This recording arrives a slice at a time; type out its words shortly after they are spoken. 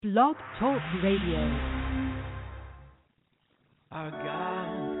Blog Talk Radio. Our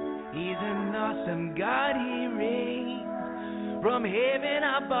God, He's an awesome God. He reigns from heaven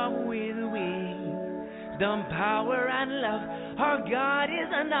above with wisdom, power, and love. Our God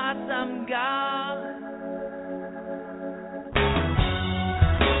is an awesome God.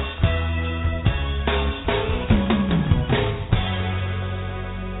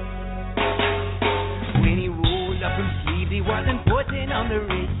 When He rose up from sleep, He wasn't putting on the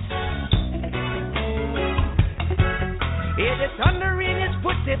wrist. Yeah, the thunder in His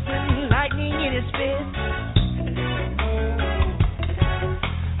footsteps and lightning in His fist.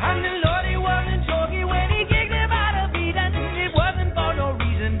 And the Lord, He wasn't joking when He kicked him out of Eden. It wasn't for no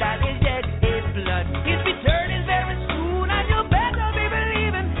reason that He shed His blood. His return is very soon, and you better be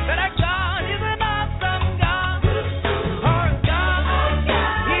believing that our God is an awesome God. Our God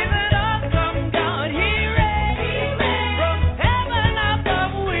is an awesome God. He reigns from heaven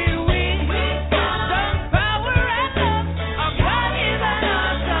above with wisdom, power, and love. Our God is an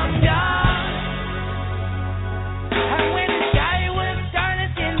awesome God. And when the sky was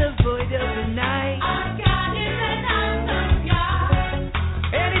darkness in the void of the night, our God is an awesome God.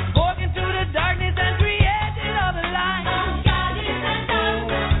 And He spoke into the darkness and created all the light. Our God is an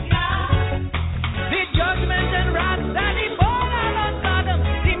awesome God. The judgment and wrath that He poured out on Sodom,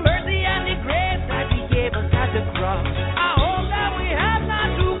 the mercy and the grace that He gave us at the cross. I hope that we have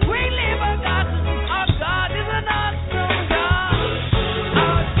not too quickly forgotten. Our God is an awesome God.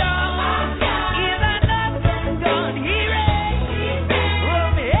 Our God is an awesome God. He reigns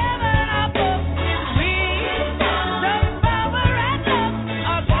from heaven above with wisdom, power, and love.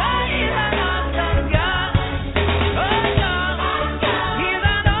 Our God is an awesome God. Our God is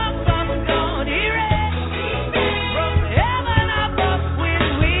an awesome God. He reigns from heaven above with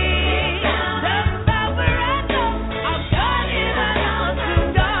wisdom, power, and love. Our God is an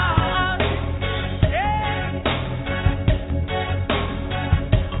awesome God.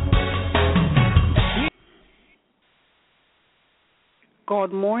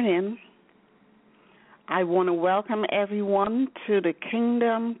 Good morning. I want to welcome everyone to the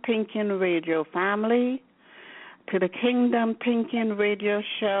Kingdom Thinking Radio family, to the Kingdom Thinking Radio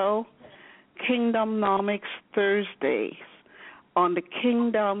show, Kingdomnomics Thursdays, on the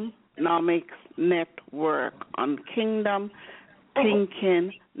Kingdomnomics Network, on Kingdom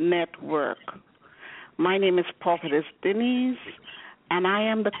Thinking Network. My name is Prophetess Denise, and I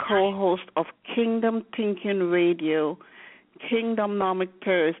am the co-host of Kingdom Thinking Radio, Kingdomnomic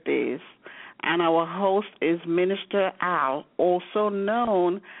Thursdays, and our host is Minister Al, also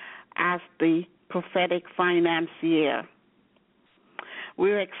known as the Prophetic Financier.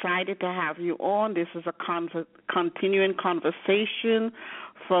 We're excited to have you on. This is a continuing conversation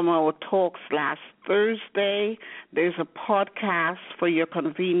from our talks last Thursday. There's a podcast for your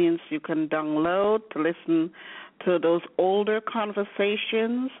convenience you can download to listen to those older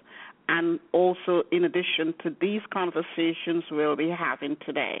conversations, and also in addition to these conversations we'll be having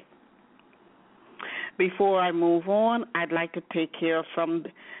today. Before I move on, I'd like to take care of some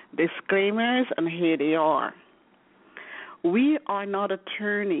disclaimers, and here they are. We are not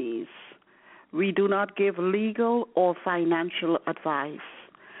attorneys. We do not give legal or financial advice.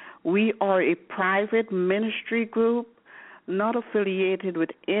 We are a private ministry group not affiliated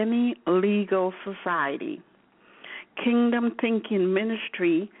with any legal society. Kingdom Thinking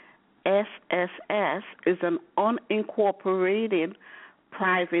Ministry, SSS, is an unincorporated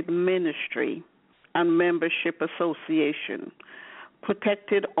private ministry and membership association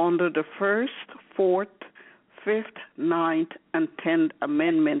protected under the First, Fourth, Fifth, Ninth, and 10th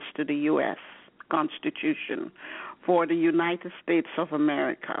Amendments to the U.S. Constitution for the United States of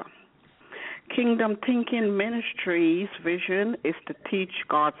America. Kingdom Thinking Ministries' vision is to teach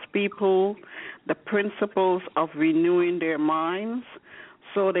God's people the principles of renewing their minds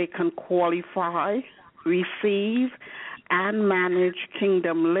so they can qualify, receive, and manage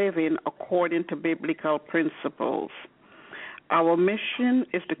kingdom living according to biblical principles. Our mission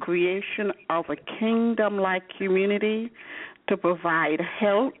is the creation of a kingdom-like community to provide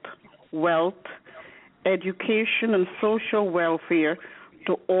health, wealth, education, and social welfare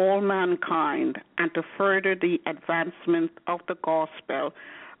to all mankind, and to further the advancement of the gospel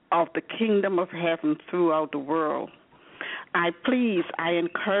of the kingdom of heaven throughout the world. I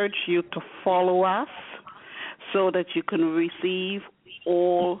encourage you to follow us so that you can receive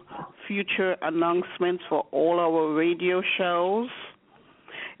all future announcements for all our radio shows.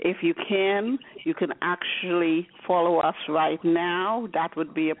 If you can actually follow us right now. That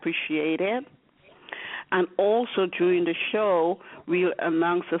would be appreciated. And also during the show, we'll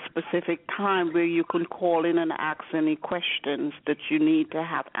announce a specific time where you can call in and ask any questions that you need to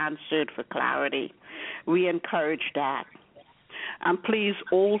have answered for clarity. We encourage that. And please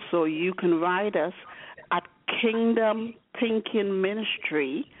also, you can write us at Kingdom Thinking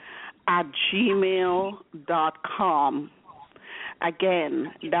Ministry at gmail.com.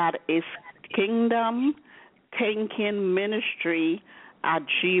 Again, that is Kingdom Thinking Ministry at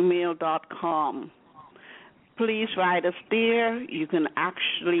gmail.com. Please write us there. You can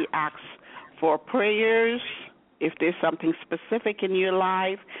actually ask for prayers if there's something specific in your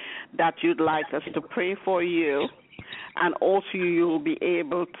life that you'd like us to pray for you. And also you'll be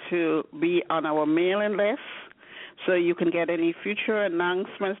able to be on our mailing list so you can get any future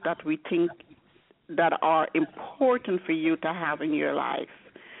announcements that we think that are important for you to have in your life.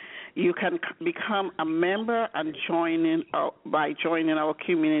 You can become a member and by joining our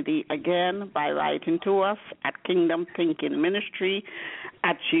community again by writing to us at Kingdom Thinking Ministry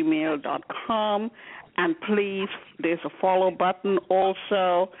at gmail.com. And please, there's a follow button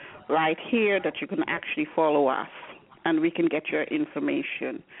also right here that you can actually follow us, and we can get your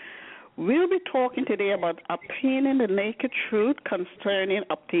information. We'll be talking today about obtaining the naked truth concerning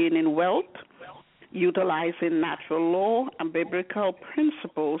obtaining wealth, utilizing natural law and biblical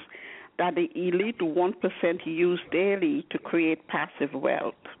principles that the elite 1% use daily to create passive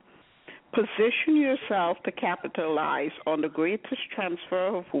wealth. Position yourself to capitalize on the greatest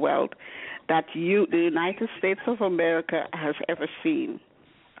transfer of wealth that the United States of America has ever seen.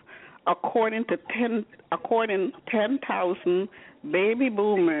 According to 10,000 baby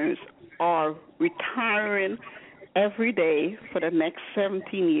boomers are retiring every day for the next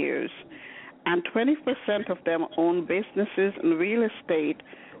 17 years, and 20% of them own businesses in real estate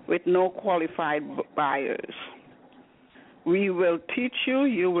with no qualified buyers. We will teach you.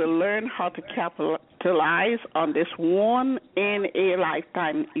 You will learn how to capitalize on this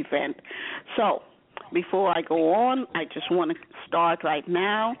one-in-a-lifetime event. So, before I go on, I just want to start right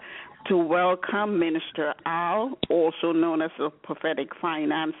now to welcome Minister Al, also known as the prophetic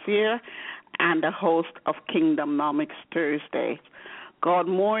financier and the host of Kingdomnomics Thursday. Good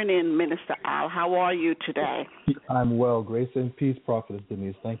morning, Minister Al. How are you today? I'm well. Grace and peace, Prophetess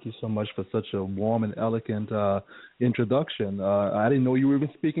Denise. Thank you so much for such a warm and elegant introduction. I didn't know you were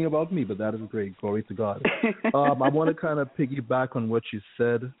even speaking about me, but that is great. Glory to God. I want to kind of piggyback on what you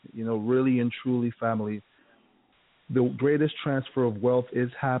said. You know, really and truly, family, the greatest transfer of wealth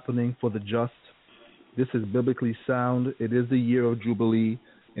is happening for the just. This is biblically sound. It is the year of Jubilee,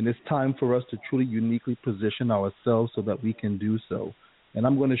 and it's time for us to truly uniquely position ourselves so that we can do so. And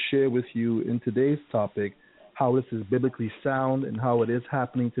I'm going to share with you in today's topic how this is biblically sound and how it is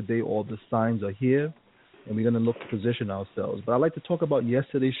happening today. All the signs are here, and we're going to look to position ourselves. But I'd like to talk about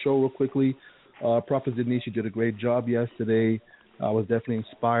yesterday's show real quickly. Prophet Denise, you did a great job yesterday. I was definitely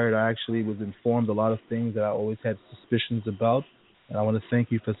inspired. I actually was informed a lot of things that I always had suspicions about. And I want to thank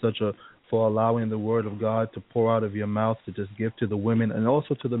you for allowing the word of God to pour out of your mouth to just give to the women and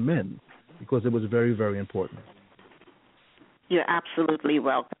also to the men, because it was very, very important. You're absolutely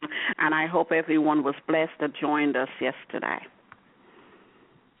welcome. And I hope everyone was blessed that joined us yesterday.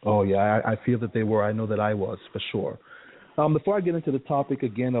 Oh, yeah, I feel that they were. I know that I was, for sure. Before I get into the topic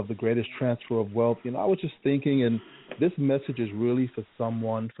again of the greatest transfer of wealth, I was just thinking, and this message is really for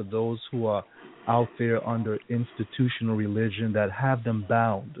those who are out there under institutional religion that have them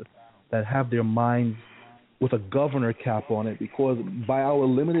bound, that have their minds with a governor cap on it, because by our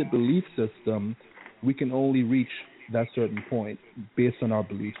limited belief system, we can only reach that certain point based on our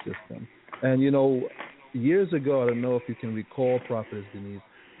belief system. And, years ago, I don't know if you can recall, Prophetess Denise,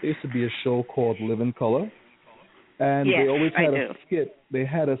 there used to be a show called Live in Color. And yes, they always had a skit. They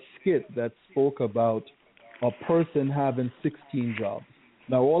had a skit that spoke about a person having 16 jobs.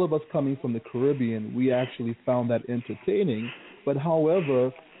 Now, all of us coming from the Caribbean, we actually found that entertaining. But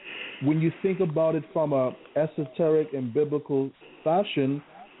however, when you think about it from a esoteric and biblical fashion,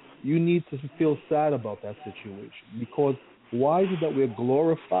 you need to feel sad about that situation, because why is it that we're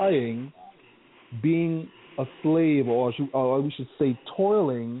glorifying being a slave, or we should say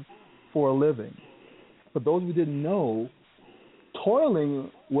toiling for a living? For those who didn't know, toiling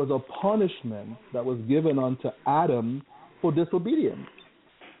was a punishment that was given unto Adam for disobedience.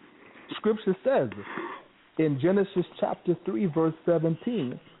 Scripture says in Genesis chapter 3, verse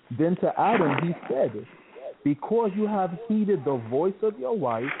 17, then to Adam he said, because you have heeded the voice of your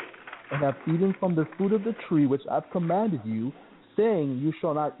wife and have eaten from the fruit of the tree which I've commanded you, saying, you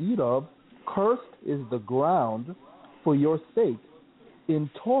shall not eat of, cursed is the ground for your sake. In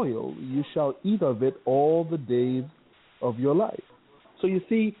toil you shall eat of it all the days of your life. So you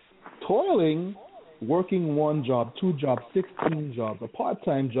see, toiling working one job, two jobs, 16 jobs, a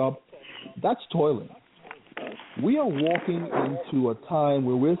part-time job, that's toiling. We are walking into a time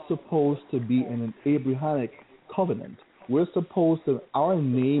where we're supposed to be in an Abrahamic covenant. Our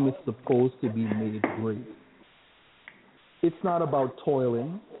name is supposed to be made great. It's not about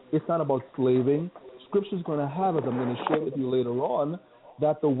toiling. It's not about slaving. Scripture's going to have, as I'm going to share with you later on,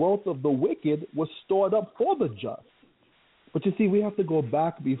 that the wealth of the wicked was stored up for the just. But you see, we have to go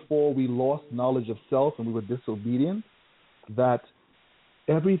back before we lost knowledge of self and we were disobedient, that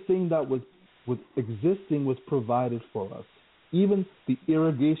everything that was existing was provided for us. Even the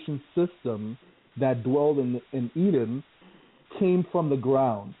irrigation system that dwelled in Eden came from the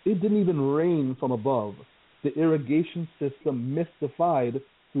ground. It didn't even rain from above. The irrigation system mystified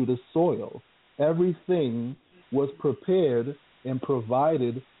through the soil. Everything was prepared and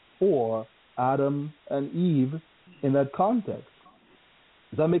provided for Adam and Eve in that context.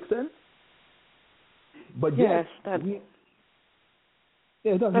 Does that make sense? But yes,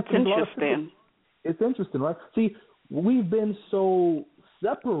 it does. That's interesting. It's interesting, right? See, we've been so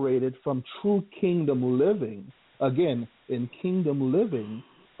separated from true kingdom living. Again, in kingdom living,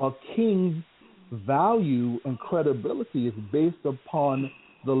 a king's value and credibility is based upon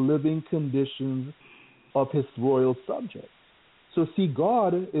the living conditions of his royal subjects. So see,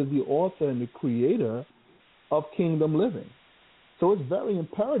 God is the author and the creator of kingdom living. So it's very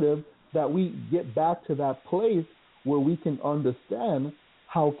imperative that we get back to that place where we can understand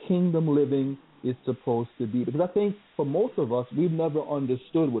how kingdom living is supposed to be. Because I think for most of us, we've never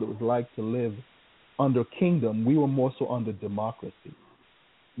understood what it was like to live under kingdom. We were more so under democracy,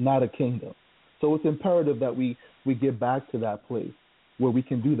 not a kingdom. So it's imperative that we get back to that place where we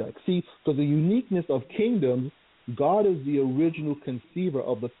can do that. See, because the uniqueness of kingdoms, God is the original conceiver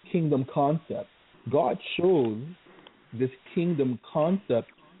of the kingdom concept. God chose this kingdom concept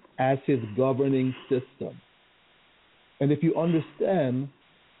as his governing system. And if you understand,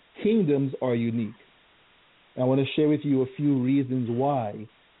 kingdoms are unique. I want to share with you a few reasons why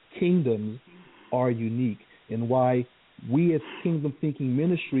kingdoms are unique and why we as Kingdom Thinking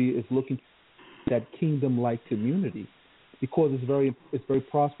Ministry is looking at that kingdom-like community, because it's very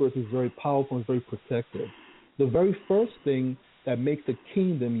prosperous, it's very powerful, it's very protective. The very first thing that makes a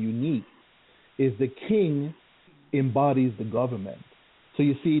kingdom unique is the king embodies the government. So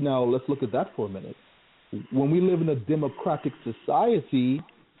you see, now let's look at that for a minute. When we live in a democratic society,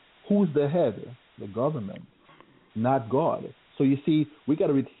 who's the head? The government, not God. So you see, we got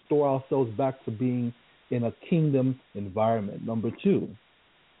to restore ourselves back to being in a kingdom environment. Number two,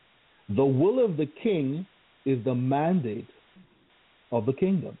 the will of the king is the mandate of the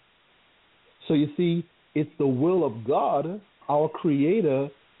kingdom. So you see, it's the will of God, our creator,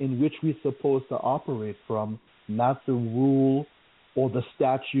 in which we're supposed to operate from, not the rule or the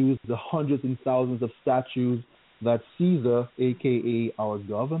statues, the hundreds and thousands of statues that Caesar, a.k.a. our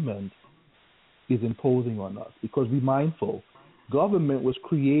government, is imposing on us. Because be mindful, government was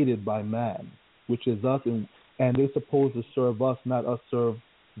created by man, which is us, and they're supposed to serve us, not us serve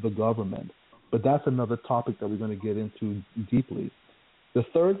the government. But that's another topic that we're going to get into deeply. The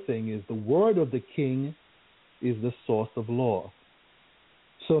third thing is the word of the king is the source of law.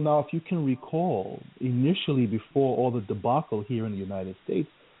 So now if you can recall, initially before all the debacle here in the United States,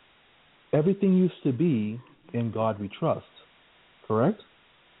 everything used to be in God we trust, correct?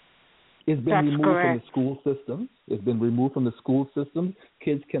 It's been removed from the school systems. It's been removed from the school systems.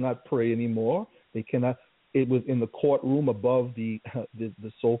 Kids cannot pray anymore. They cannot. It was in the courtroom above the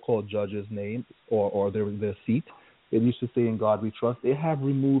so-called judge's name or their seat. It used to say in God we trust. They have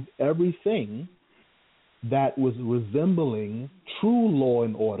removed everything that was resembling true law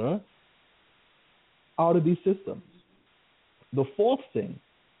and order out of these systems. The fourth thing,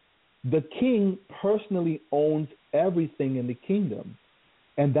 the king personally owns everything in the kingdom,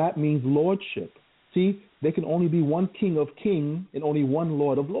 and that means lordship. See, there can only be one king of kings and only one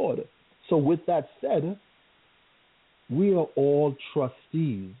lord of lords. So with that said, we are all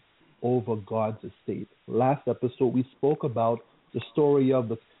trustees over God's estate. Last episode, we spoke about the story of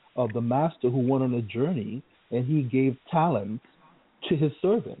the master who went on a journey and he gave talents to his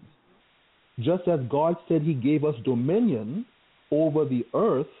servants. Just as God said he gave us dominion over the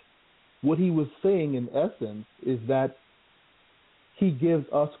earth, what he was saying in essence is that he gives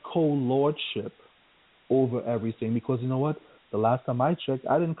us co-lordship over everything. Because you know what? The last time I checked,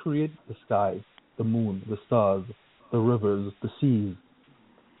 I didn't create the sky, the moon, the stars, the rivers, the seas.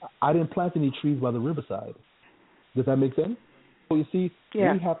 I didn't plant any trees by the riverside. Does that make sense? So you see,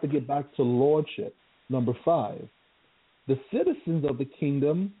 we have to get back to lordship. Number 5, the citizens of the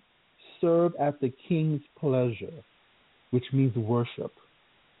kingdom serve at the king's pleasure, which means worship,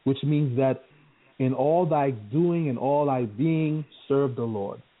 which means that In all thy doing and all thy being, serve the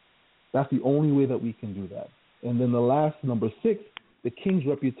Lord. That's the only way that we can do that. And then the last, number 6, the king's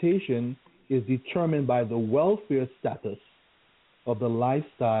reputation is determined by the welfare status of the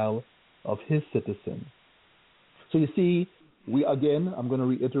lifestyle of his citizens. So you see, I'm going to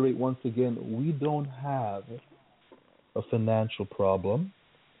reiterate once again, we don't have a financial problem.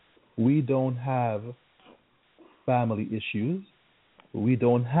 We don't have family issues. We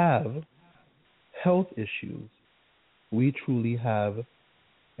don't have health issues. We truly have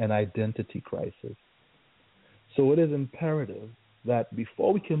an identity crisis. So it is imperative that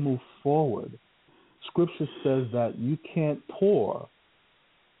before we can move forward, Scripture says that you can't pour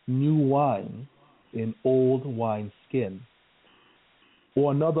new wine in old wineskin.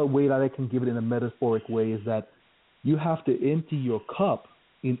 Or another way that I can give it in a metaphoric way is that you have to empty your cup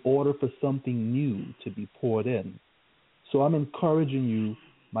in order for something new to be poured in. So I'm encouraging you,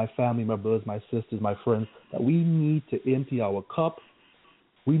 my family, my brothers, my sisters, my friends, that we need to empty our cup.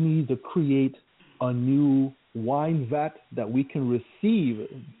 We need to create a new wine vat that we can receive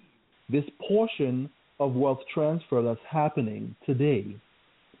this portion of wealth transfer that's happening today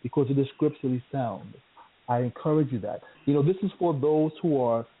because it is scripturally sound. I encourage you that. This is for those who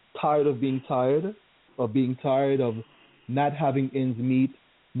are tired of being tired of not having ends meet,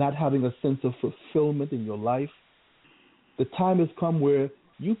 not having a sense of fulfillment in your life. The time has come where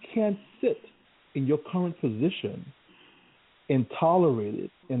you can't sit in your current position and tolerate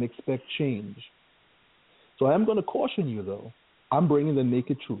it and expect change. So I am going to caution you, though. I'm bringing the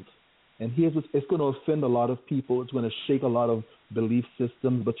naked truth. And here's what it's going to offend a lot of people. It's going to shake a lot of belief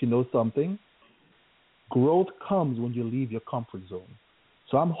systems. But you know something? Growth comes when you leave your comfort zone.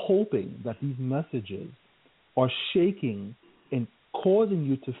 So I'm hoping that these messages are shaking and causing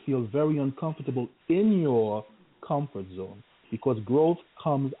you to feel very uncomfortable in your comfort zone, because growth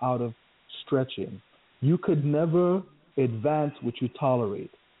comes out of stretching. You could never advance what you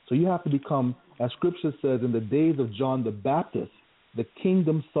tolerate. So you have to become, as Scripture says, in the days of John the Baptist, the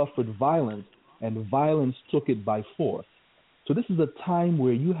kingdom suffered violence, and violence took it by force. So this is a time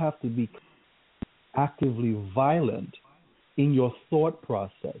where you have to be actively violent in your thought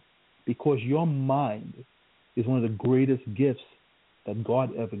process, because your mind is one of the greatest gifts that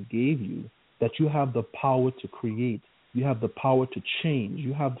God ever gave you, that you have the power to create. You have the power to change.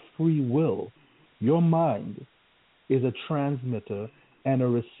 You have free will. Your mind is a transmitter and a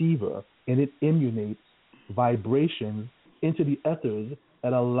receiver, and it emanates vibrations into the ethers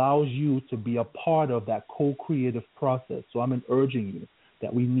that allows you to be a part of that co-creative process. So I'm urging you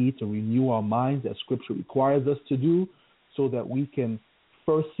that we need to renew our minds, as Scripture requires us to do, so that we can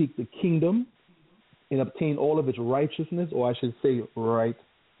first seek the kingdom and obtain all of its righteousness, or I should say right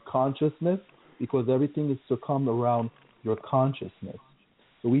consciousness, because everything is succumbed around your consciousness.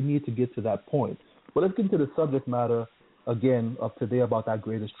 So we need to get to that point. But let's get into the subject matter again of today about that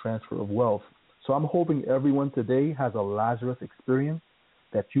greatest transfer of wealth. So I'm hoping everyone today has a Lazarus experience,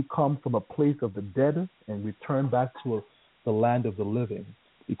 that you come from a place of the dead and return back to the land of the living.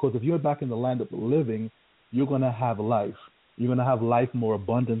 Because if you're back in the land of the living, you're going to have life. You're going to have life more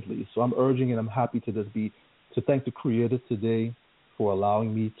abundantly. So I'm urging and I'm happy to thank the Creator today for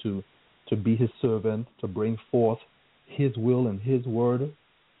allowing me to be His servant, to bring forth His will and His word.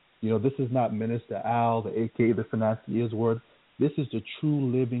 This is not Minister Al, the AKA the Financier's word. This is the true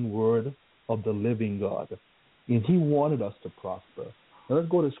living word of the living God. And He wanted us to prosper. Now let's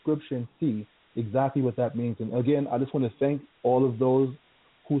go to Scripture and see exactly what that means. And again, I just want to thank all of those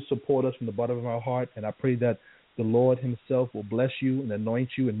who support us from the bottom of our heart. And I pray that the Lord Himself will bless you and anoint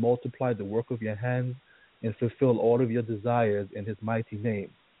you and multiply the work of your hands and fulfill all of your desires in His mighty name.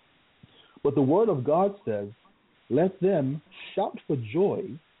 But the Word of God says, let them shout for joy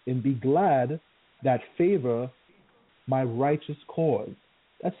and be glad that favor my righteous cause.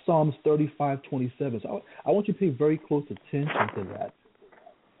 That's Psalms 35:27. So I want you to pay very close attention to that.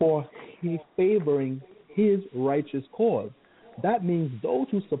 For He favoring His righteous cause. That means those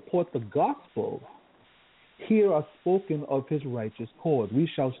who support the gospel here are spoken of His righteous cause. We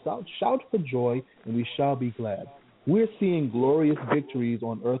shall shout for joy, and we shall be glad. We're seeing glorious victories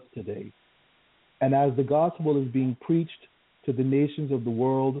on earth today. And as the gospel is being preached to the nations of the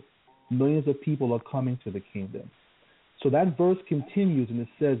world, millions of people are coming to the kingdom. So that verse continues, and it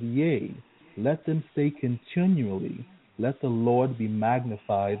says, yea, let them say continually, let the Lord be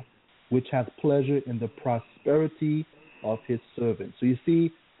magnified, which has pleasure in the prosperity of His servants. So you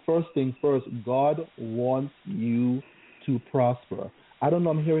see, first thing first, God wants you to prosper. I don't know,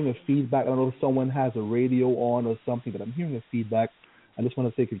 I'm hearing a feedback. I don't know if someone has a radio on or something, but I'm hearing a feedback. I just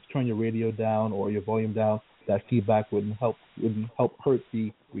want to say, if you turn your radio down or your volume down, that feedback wouldn't help hurt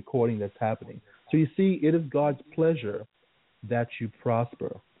the recording that's happening. So you see, it is God's pleasure that you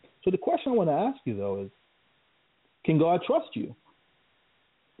prosper. So the question I want to ask you, though, is can God trust you?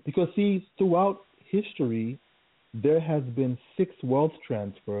 Because, see, throughout history, there has been 6 wealth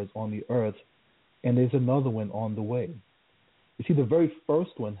transfers on the earth, and there's another one on the way. You see, the very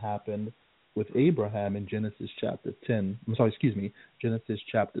first one happened with Abraham in Genesis chapter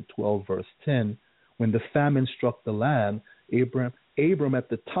 12, verse 10, when the famine struck the land. Abram at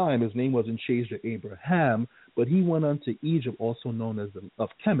the time, his name wasn't changed to Abraham, but he went unto Egypt, also known as of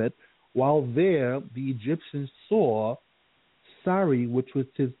Kemet. While there, the Egyptians saw Sarai, which was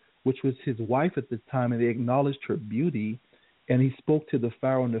his wife at the time, and they acknowledged her beauty. And he spoke to the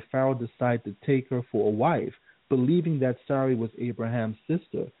Pharaoh, and the Pharaoh decided to take her for a wife, believing that Sarai was Abraham's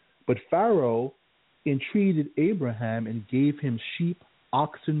sister. But Pharaoh entreated Abraham and gave him sheep,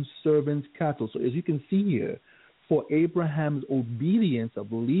 oxen, servants, cattle. So as you can see here, for Abraham's obedience of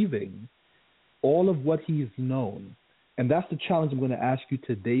leaving all of what he's known. And that's the challenge I'm going to ask you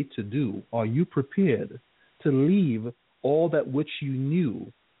today to do. Are you prepared to leave all that which you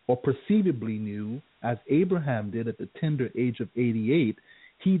knew or perceivably knew, as Abraham did at the tender age of 88?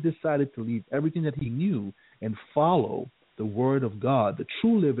 He decided to leave everything that he knew and follow the word of God, the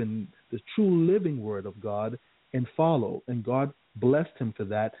true living word of God, and follow. And God blessed him for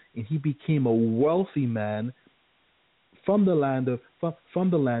that, and he became a wealthy man from the land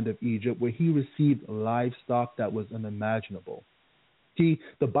of Egypt, where he received livestock that was unimaginable. See,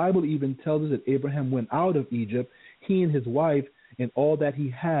 the Bible even tells us that Abraham went out of Egypt, he and his wife, and all that he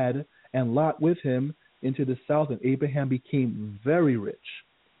had, and Lot with him, into the south, and Abraham became very rich.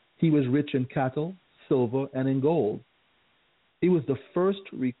 He was rich in cattle, silver, and in gold. He was the first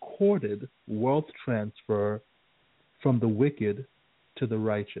recorded wealth transfer from the wicked to the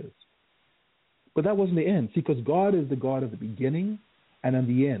righteous. But that wasn't the end. See, because God is the God of the beginning and in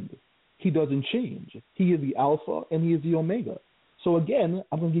the end. He doesn't change. He is the Alpha and he is the Omega. So again,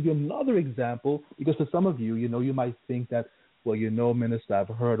 I'm going to give you another example, because for some of you, you might think that, well, Minister, I've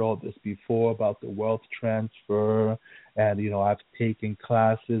heard all this before about the wealth transfer, and, I've taken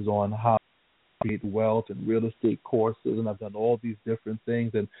classes on how to create wealth and real estate courses, and I've done all these different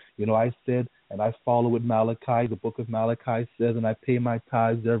things. And, I said, and I follow what Malachi, the book of Malachi says, and I pay my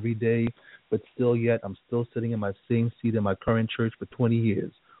tithes every day, but still yet I'm still sitting in my same seat in my current church for 20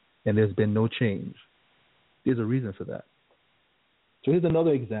 years, and there's been no change. There's a reason for that. So here's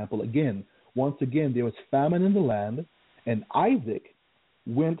another example. Once again, there was famine in the land, and Isaac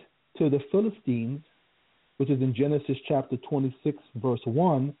went to the Philistines, which is in Genesis chapter 26, verse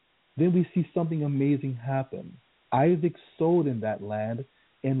 1. Then we see something amazing happen. Isaac sowed in that land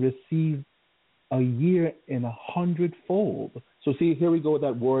and received a year in 100-fold. So see, here we go with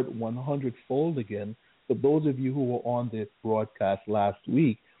that word 100-fold again. For those of you who were on the broadcast last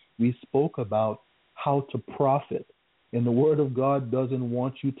week, we spoke about how to profit. And the Word of God doesn't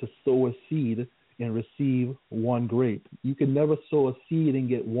want you to sow a seed and receive one grape. You can never sow a seed and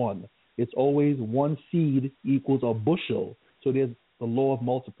get one. It's always one seed equals a bushel. So there's the law of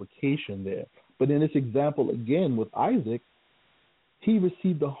multiplication there. But in this example, again, with Isaac, he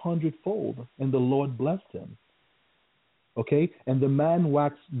received 100-fold, and the Lord blessed him. Okay? And the man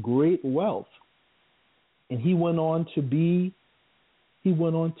waxed great wealth. And he went on to be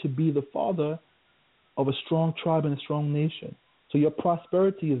the father of a strong tribe and a strong nation. So your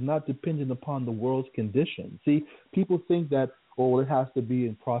prosperity is not dependent upon the world's condition. See, people think that, it has to be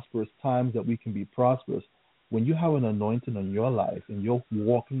in prosperous times that we can be prosperous. When you have an anointing on your life and you're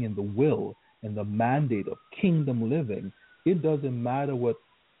walking in the will and the mandate of kingdom living, it doesn't matter what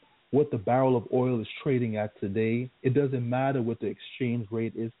the barrel of oil is trading at today. It doesn't matter what the exchange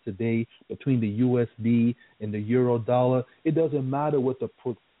rate is today between the USD and the euro dollar. It doesn't matter what the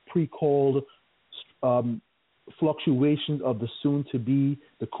pre-called fluctuations of the soon-to-be,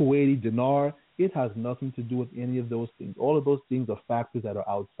 the Kuwaiti dinar. It has nothing to do with any of those things. All of those things are factors that are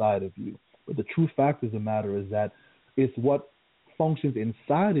outside of you. But the true fact of the matter is that it's what functions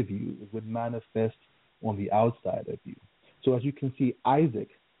inside of you is what manifests on the outside of you. So as you can see, Isaac.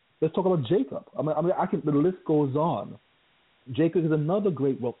 Let's talk about Jacob. The list goes on. Jacob is another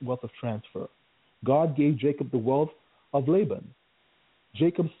great wealth of transfer. God gave Jacob the wealth of Laban.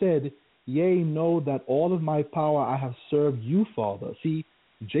 Jacob said, "Yea, know that all of my power I have served you, Father." See,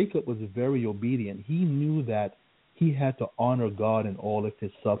 Jacob was very obedient. He knew that he had to honor God in all of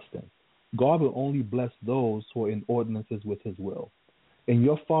his substance. God will only bless those who are in ordinances with his will. And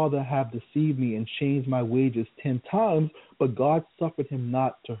your father have deceived me and changed my wages 10 times, but God suffered him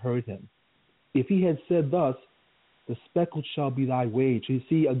not to hurt him. If he had said thus, the speckled shall be thy wage. You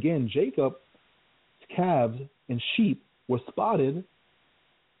see, again, Jacob's calves and sheep were spotted,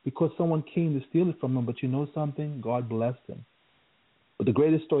 because someone came to steal it from him. But you know something? God blessed him. But the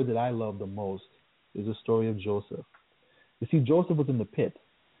greatest story that I love the most is the story of Joseph. You see, Joseph was in the pit.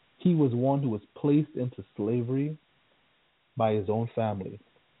 He was one who was placed into slavery by his own family.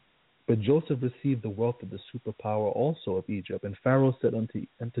 But Joseph received the wealth of the superpower also of Egypt. And Pharaoh said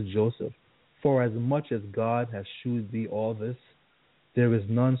unto Joseph, for as much as God has shewed thee all this, there is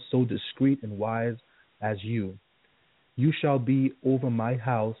none so discreet and wise as you. You shall be over my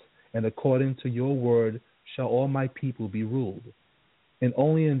house, and according to your word shall all my people be ruled. And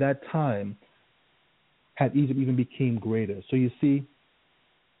only in that time had Egypt even became greater. So you see,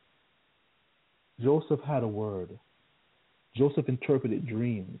 Joseph had a word. Joseph interpreted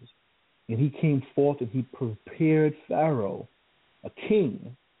dreams. And he came forth and he prepared Pharaoh, a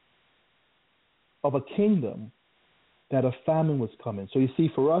king of a kingdom, that a famine was coming. So you see,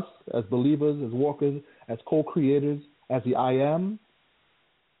 for us as believers, as walkers, as co-creators, as the I Am,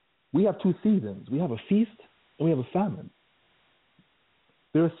 we have two seasons. We have a feast and we have a famine.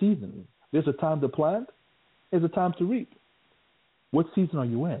 There are seasons. There's a time to plant. There's a time to reap. What season are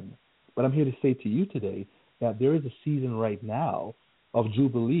you in? But I'm here to say to you today that there is a season right now of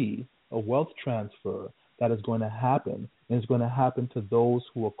jubilee, a wealth transfer that is going to happen, and it's going to happen to those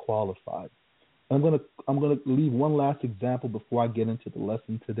who are qualified. I'm going to leave one last example before I get into the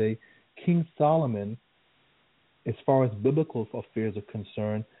lesson today. King Solomon, as far as biblical affairs are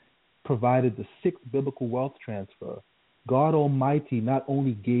concerned, provided the sixth biblical wealth transfer. God Almighty not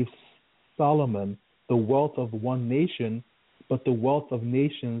only gave Solomon the wealth of one nation, but the wealth of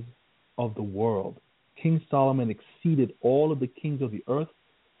nations of the world. King Solomon exceeded all of the kings of the earth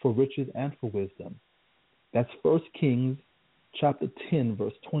for riches and for wisdom. That's 1 Kings chapter 10,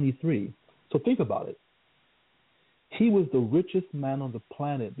 verse 23. So think about it. He was the richest man on the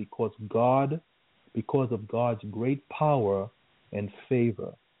planet because of God's great power and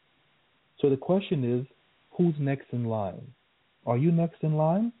favor. So the question is, who's next in line? Are you next in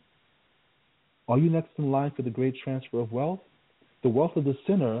line? Are you next in line for the great transfer of wealth? The wealth of the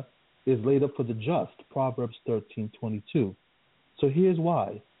sinner is laid up for the just, Proverbs 13:22. So here's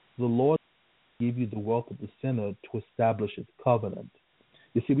why. The Lord gave you the wealth of the sinner to establish his covenant.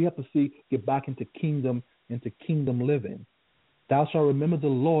 You see, we have to get back into kingdom living. Thou shalt remember the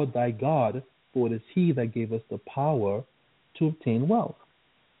Lord thy God, for it is he that gave us the power to obtain wealth,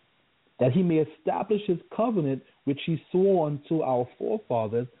 that he may establish his covenant which he swore unto our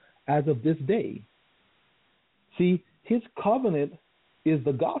forefathers as of this day. See, his covenant is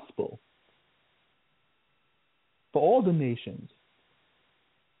the gospel for all the nations.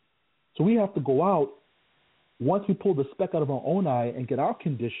 So we have to go out, once we pull the speck out of our own eye and get our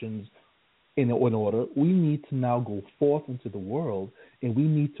conditions in order, we need to now go forth into the world and we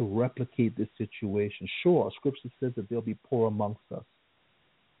need to replicate this situation. Sure, Scripture says that there'll be poor amongst us.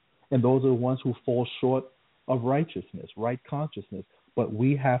 And those are the ones who fall short of righteousness, right consciousness. But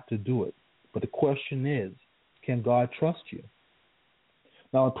we have to do it. But the question is, can God trust you?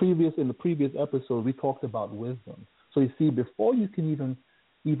 Now, in the previous episode, we talked about wisdom. So you see, before you can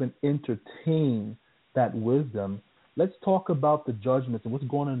even entertain that wisdom, let's talk about the judgments and what's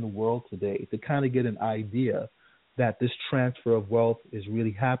going on in the world today to kind of get an idea that this transfer of wealth is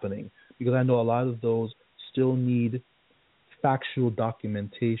really happening. Because I know a lot of those still need factual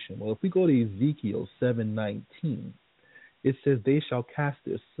documentation. Well, if we go to Ezekiel 7:19, it says, they shall cast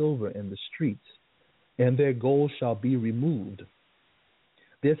their silver in the streets, and their gold shall be removed.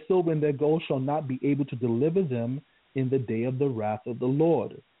 Their silver and their gold shall not be able to deliver them in the day of the wrath of the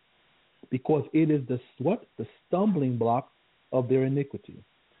Lord, because it is the stumbling block of their iniquity.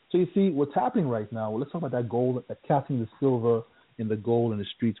 So you see, what's happening right now, let's talk about that gold, that casting the silver and the gold in the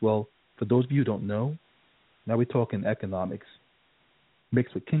streets. Well, for those of you who don't know, now we're talking economics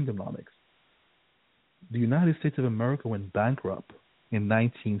mixed with Kingdomnomics. The United States of America went bankrupt in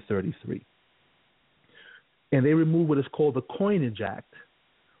 1933. And they removed what is called the Coinage Act,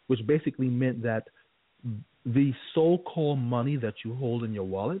 which basically meant that the so-called money that you hold in your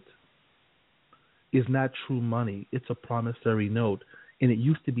wallet is not true money. It's a promissory note. And it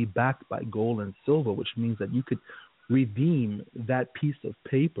used to be backed by gold and silver, which means that you could redeem that piece of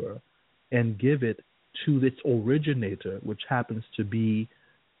paper and give it to its originator, which happens to be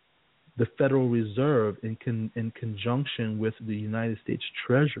the Federal Reserve in conjunction with the United States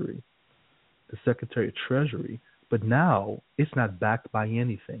Treasury, the Secretary of Treasury. But now it's not backed by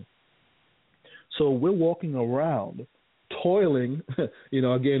anything. So we're walking around toiling,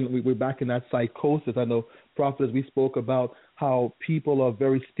 again, we're back in that psychosis. I know, Prophet, as we spoke about how people are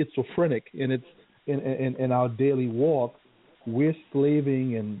very schizophrenic, and it's in our daily walk, we're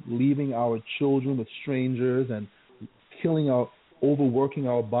slaving and leaving our children with strangers and killing overworking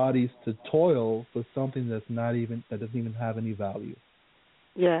our bodies to toil for something that doesn't even have any value.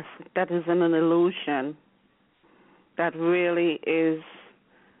 Yes, that is an illusion. That really is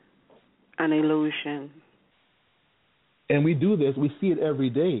an illusion. And we do this. We see it every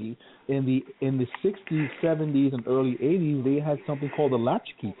day. In the 60s, 70s, and early 80s, they had something called the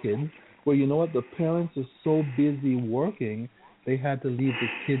latchkey kids, where you know what, the parents are so busy working, they had to leave the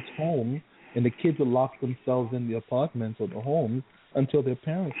kids home, and the kids would lock themselves in the apartments or the homes until their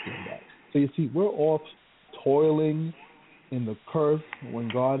parents came back. So you see, we're off toiling in the curse when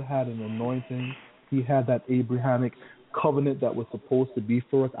God had an anointing. He had that Abrahamic covenant that was supposed to be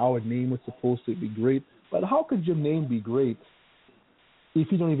for us. Our name was supposed to be great. But how could your name be great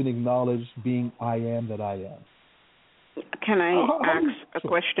if you don't even acknowledge being I am that I am? Can I ask a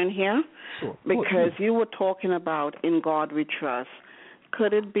question here? Sure. Because you were talking about in God we trust.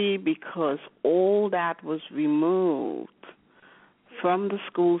 Could it be because all that was removed from the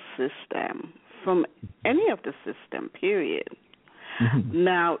school system, from any of the system, period? Mm-hmm.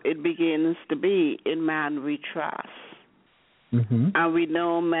 Now it begins to be in man we trust. Mm-hmm. And we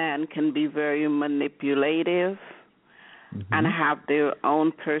know man can be very manipulative and have their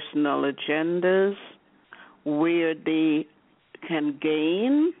own personal agendas where they can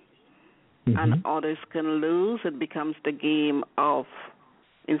gain and others can lose. It becomes the game of,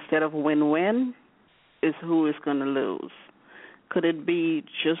 instead of win-win, is who is going to lose. Could it be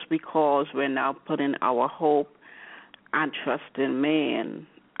just because we're now putting our hope and trust in man?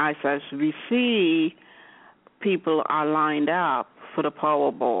 As we see, people are lined up for the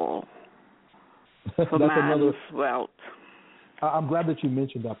Powerball, for man's wealth. I'm glad that you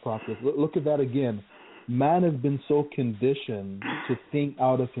mentioned that, Prophet. Look at that again. Man has been so conditioned to think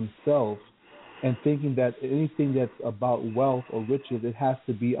out of himself and thinking that anything that's about wealth or riches, it has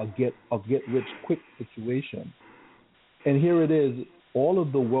to be a get-rich-quick situation. And here it is. All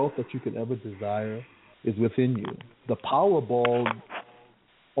of the wealth that you could ever desire is within you. The Powerball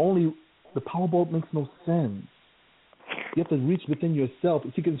makes no sense. You have to reach within yourself.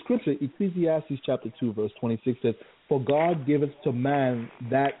 See, in Scripture, Ecclesiastes chapter 2, verse 26 says, "For God giveth to man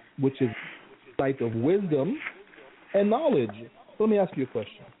that which is sight of wisdom and knowledge." So let me ask you a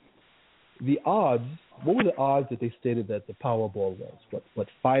question. The odds, what were the odds that they stated that the Powerball was? What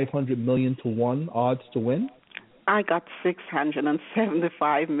 500 million to 1 odds to win? I got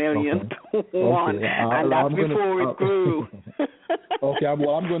 675 million to 1, okay. and that's before it grew. Okay, I'm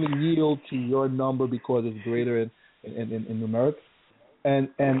going to yield to your number because it's greater in numerics, and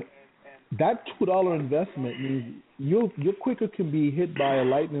that $2 investment means your quicker can be hit by a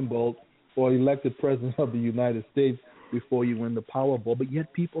lightning bolt or elected president of the United States before you win the Powerball. But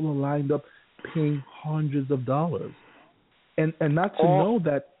yet people are lined up paying hundreds of dollars, and not to know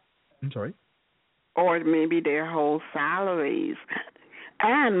that. I'm sorry. Or maybe their whole salaries.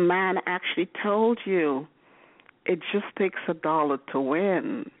 And man actually told you it just takes $1 to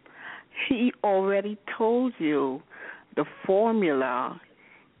win. He already told you the formula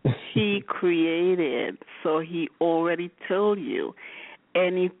he created. So he already told you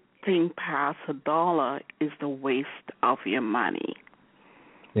anything past $1 is the waste of your money.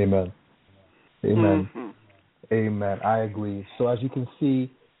 Amen. Amen. I agree. So as you can see,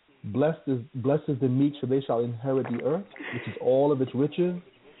 blessed is the meek, for they shall inherit the earth, which is all of its riches.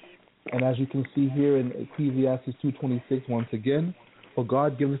 And as you can see here in Ecclesiastes 2:26, once again, for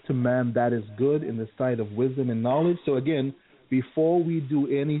God giveth to man that is good in the sight of wisdom and knowledge. So again, before we do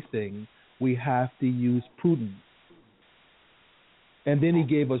anything, we have to use prudence. And then he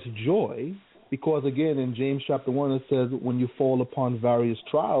gave us joy, because again, in James chapter 1, it says, when you fall upon various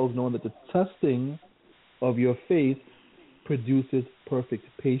trials, knowing that the testing of your faith produces perfect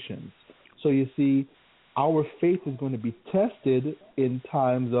patience. So you see, our faith is going to be tested in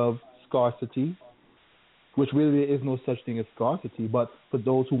times of scarcity, which really there is no such thing as scarcity, but for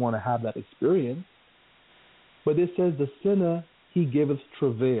those who want to have that experience. But it says the sinner, he giveth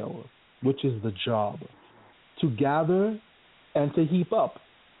travail, which is the job, to gather and to heap up,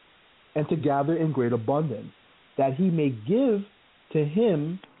 and to gather in great abundance, that he may give to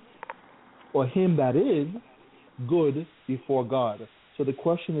him, or him that is, good before God. So the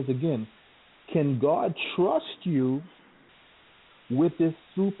question is again, can God trust you with this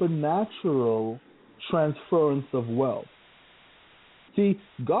supernatural transference of wealth? See,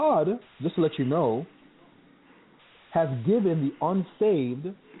 God, just to let you know, has given the unsaved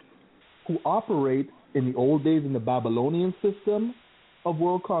who operate in the old days in the Babylonian system of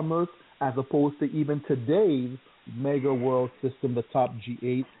world commerce, as opposed to even today's mega world system, the top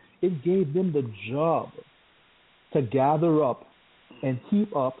G8, it gave them the job to gather up and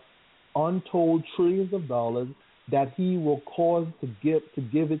heap up untold trillions of dollars that he will cause to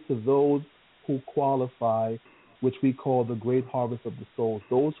give it to those who qualify, which we call the great harvest of the souls.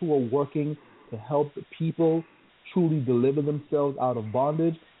 Those who are working to help the people truly deliver themselves out of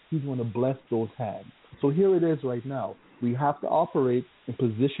bondage, he's going to bless those hands. So here it is right now. We have to operate and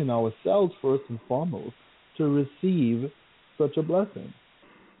position ourselves first and foremost to receive such a blessing.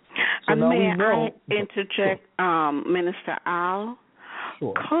 So and now may we know, I interject, Minister Al?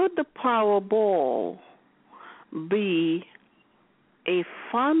 Sure. Could the Powerball be a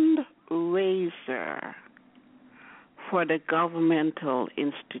fundraiser for the governmental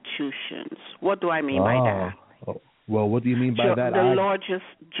institutions? What do I mean by that? Oh, well, what do you mean by that? The Lord just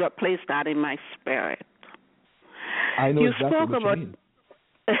placed that in my spirit. I know exactly what you mean.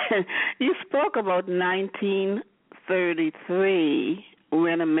 You spoke about 1933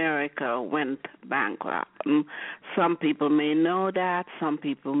 when America went bankrupt. Some people may know that, some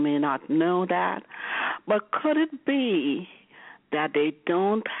people may not know that. But could it be that they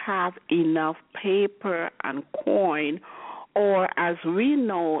don't have enough paper and coin, or as we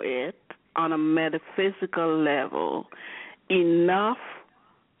know it on a metaphysical level, enough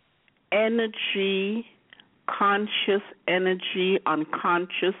energy, conscious energy,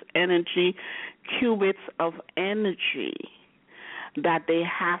 unconscious energy, qubits of energy that they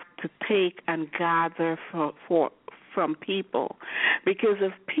have to take and gather from people? Because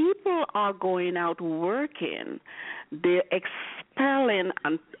if people are going out working, they're expelling,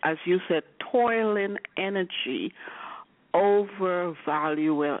 as you said, toiling energy over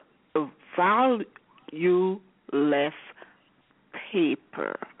valueless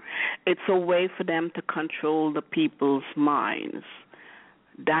paper. It's a way for them to control the people's minds.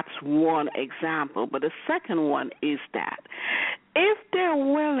 That's one example. But the second one is that if they're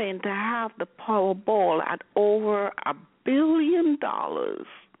willing to have the Powerball at over $1 billion,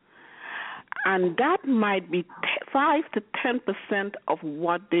 and that might be 5 to 10% of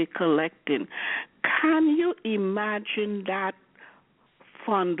what they're collecting, can you imagine that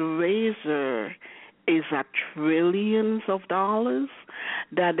fundraiser is at trillions of dollars,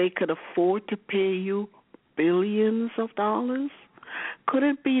 that they could afford to pay you billions of dollars? Could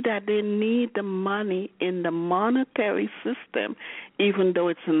it be that they need the money in the monetary system, even though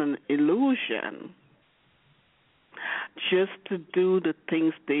it's an illusion, just to do the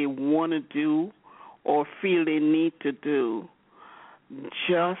things they want to do or feel they need to do,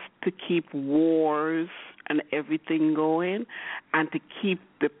 just to keep wars and everything going, and to keep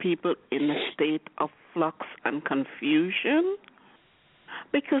the people in a state of flux and confusion?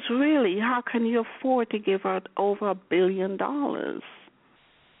 Because really, how can you afford to give out over $1 billion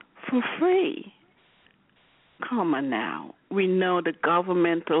for free? Come on now. We know the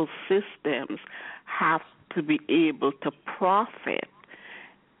governmental systems have to be able to profit.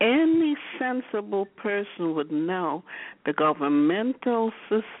 Any sensible person would know the governmental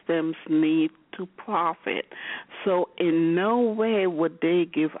systems need to profit. So in no way would they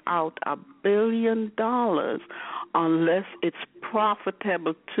give out $1 billion unless it's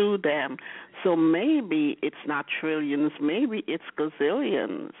profitable to them. So maybe it's not trillions, maybe it's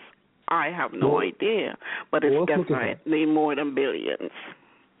gazillions. I have no idea, but it's definitely more than billions.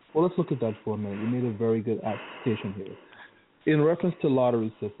 Well, let's look at that for a minute. You made a very good application here. In reference to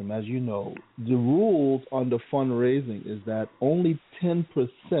lottery system, as you know, the rules on the fundraising is that only 10%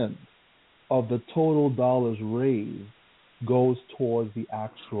 of the total dollars raised goes towards the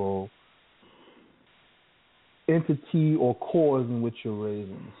actual entity or cause in which you're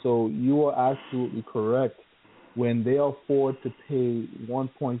raising. So you are absolutely correct. When they afford to pay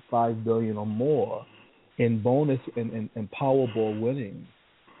 $1.5 billion or more in bonus and Powerball winnings,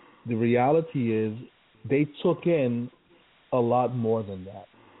 the reality is they took in a lot more than that.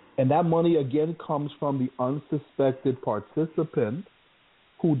 And that money, again, comes from the unsuspected participant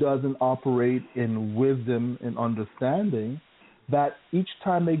who doesn't operate in wisdom and understanding, that each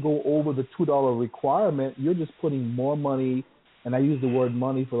time they go over the $2 requirement, you're just putting more money, and I use the word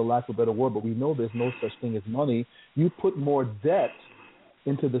money for the lack of a better word, but we know there's no such thing as money. You put more debt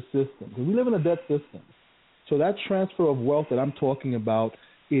into the system. Because we live in a debt system. So that transfer of wealth that I'm talking about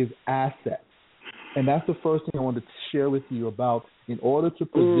is assets. And that's the first thing I wanted to share with you about. In order to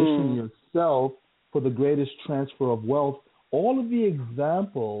position yourself for the greatest transfer of wealth, all of the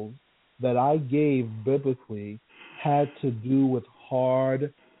examples that I gave biblically had to do with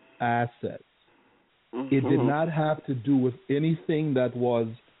hard assets. It did not have to do with anything that was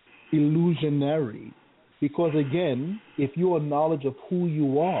illusionary. Because, again, if you have knowledge of who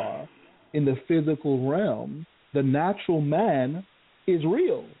you are in the physical realm, the natural man is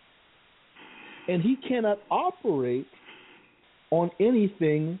real. And he cannot operate on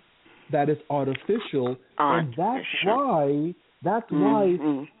anything that is artificial, and Artificial. that's why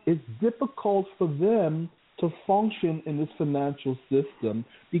it's difficult for them to function in this financial system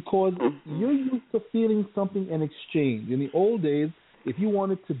because you're used to feeling something in exchange. In the old days, if you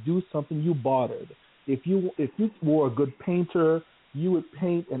wanted to do something, you bartered. If you were a good painter, you would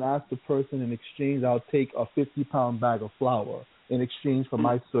paint and ask the person in exchange, I'll take a 50-pound bag of flour in exchange for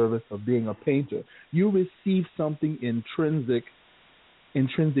my service of being a painter. You receive something intrinsic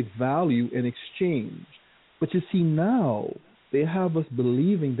value in exchange. But you see now, they have us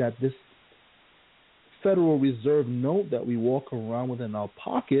believing that this Federal Reserve note that we walk around with in our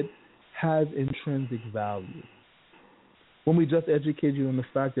pocket has intrinsic value. When we just educated you on the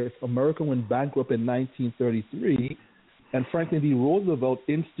fact that if America went bankrupt in 1933 and Franklin D. Roosevelt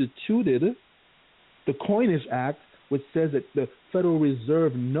instituted the Coinage Act, which says that the Federal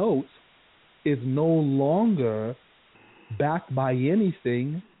Reserve note is no longer backed by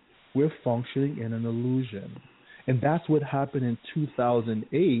anything, we're functioning in an illusion. And that's what happened in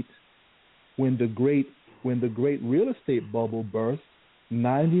 2008 when the great real estate bubble burst.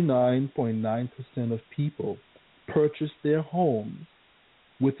 99.9% of people purchased their homes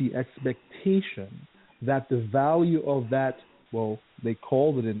with the expectation that the value of that, well, they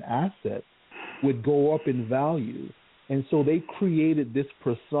called it an asset, would go up in value. And so they created this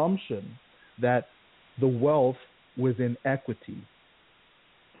presumption that the wealth was in equity.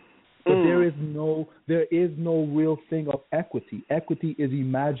 But there is no real thing of equity. Equity is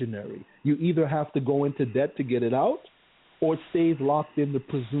imaginary. You either have to go into debt to get it out, or it stays locked in the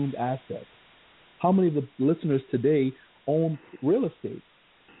presumed asset. How many of the listeners today own real estate?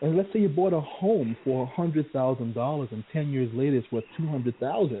 And let's say you bought a home for $100,000, and 10 years later it's worth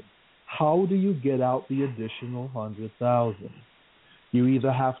 $200,000. How do you get out the additional $100,000? You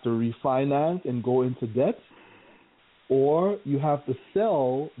either have to refinance and go into debt, or you have to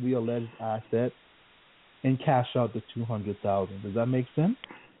sell the alleged asset and cash out the $200,000. Does that make sense?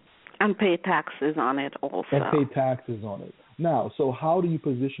 And pay taxes on it also. And pay taxes on it. Now, so how do you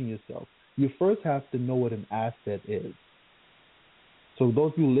position yourself? You first have to know what an asset is. So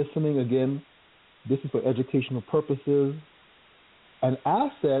those of you listening, again, this is for educational purposes. An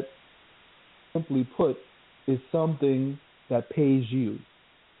asset, simply put, is something that pays you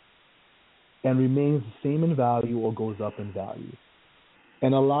and remains the same in value or goes up in value.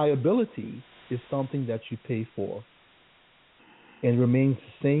 And a liability is something that you pay for and remains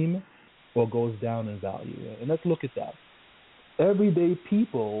the same or goes down in value. And let's look at that. Everyday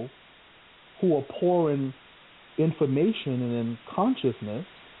people who are poor in information and in consciousness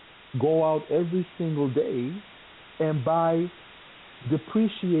go out every single day and buy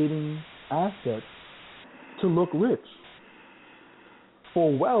depreciating assets to look rich.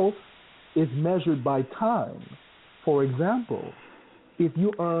 For wealth is measured by time. For example, if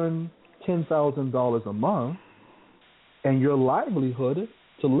you earn $10,000 a month and your livelihood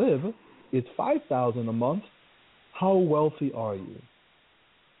to live is $5,000 a month, how wealthy are you?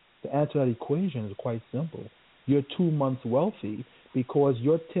 The answer to that equation is quite simple. You're 2 months wealthy because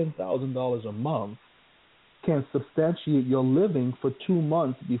your $10,000 a month can substantiate your living for 2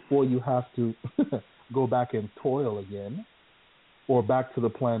 months before you have to go back and toil again or back to the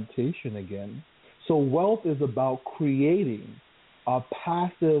plantation again. So wealth is about creating a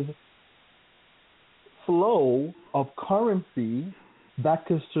passive flow of currency that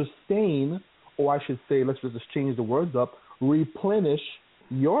can sustain, or I should say, let's just change the words up, replenish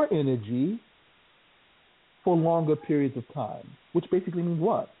your energy for longer periods of time, which basically means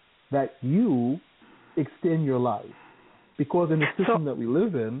what? That you extend your life. Because in the system that we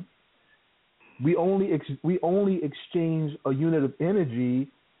live in, we only exchange a unit of energy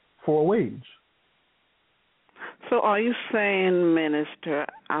for a wage. So are you saying, Minister,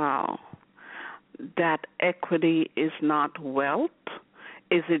 that equity is not wealth?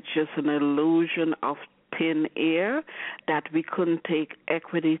 Is it just an illusion of thin air that we couldn't take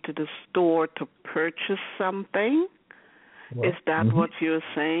equity to the store to purchase something? Well, is that what you're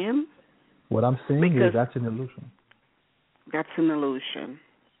saying? What I'm saying is that's an illusion. That's an illusion.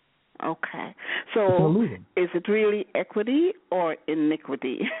 Okay. So is it really equity or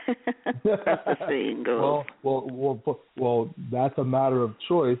iniquity? As the saying goes. Well, that's a matter of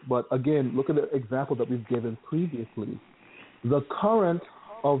choice. But again, look at the example that we've given previously. The current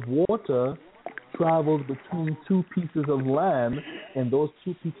of water travels between two pieces of land, and those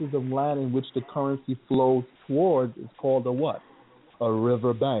two pieces of land in which the currency flows towards is called a what? A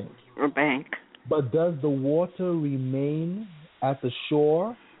river bank. A bank. But does the water remain at the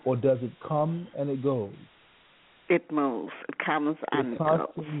shore, or does it come and it goes? It moves. It comes and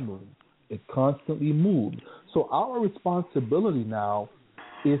goes. It constantly moves. So our responsibility now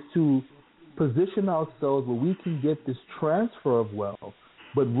is to position ourselves where we can get this transfer of wealth,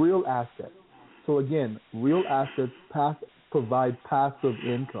 but real assets. So again, real assets provide passive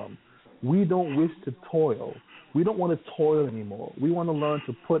income. We don't wish to toil. We don't want to toil anymore. We want to learn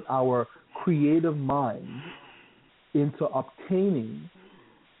to put our creative mind into obtaining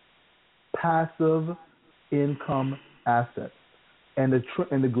passive income assets. And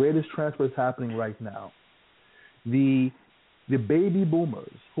the greatest transfer is happening right now. The baby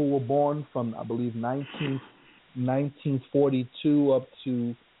boomers who were born from, I believe, 1942 up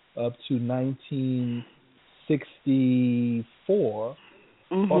to 1964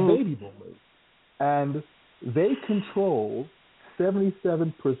 are baby boomers, and they control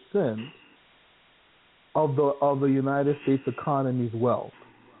 77% of the United States economy's wealth.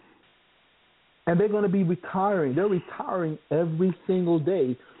 And they're going to be retiring. They're retiring every single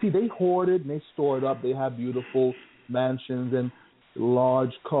day. See, they hoard it and they store it up. They have beautiful mansions and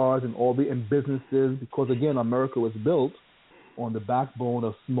large cars and and businesses, because again, America was built on the backbone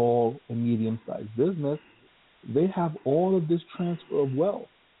of small and medium-sized business. They have all of this transfer of wealth,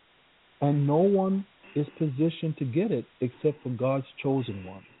 and no one is positioned to get it except for God's chosen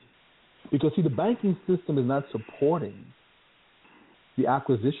ones. Because see, the banking system is not supporting the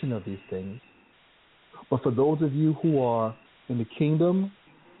acquisition of these things. But for those of you who are in the kingdom,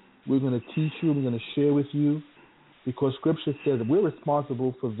 we're going to teach you, we're going to share with you, because Scripture says that we're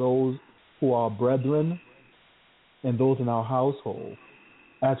responsible for those who are brethren and those in our household.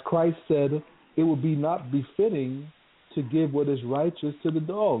 As Christ said, it would be not befitting to give what is righteous to the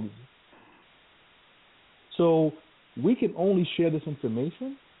dogs. So we can only share this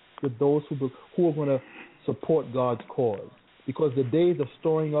information with those who are going to support God's cause, because the days of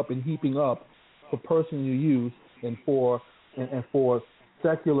storing up and heaping up for personal use and for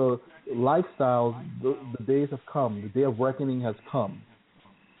secular lifestyles, the days have come. The day of reckoning has come.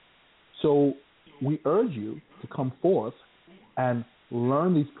 So we urge you to come forth and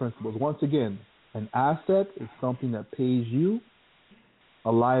learn these principles. Once again, an asset is something that pays you.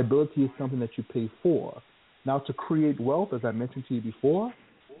 A liability is something that you pay for. Now, to create wealth, as I mentioned to you before,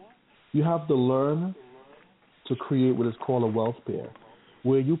 you have to learn to create what is called a wealth pair,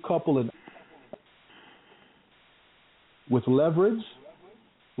 where you couple an with leverage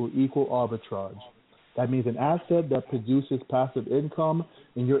will equal arbitrage. That means an asset that produces passive income,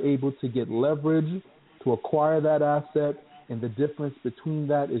 and you're able to get leverage to acquire that asset, and the difference between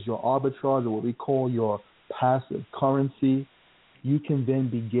that is your arbitrage, or what we call your passive currency. You can then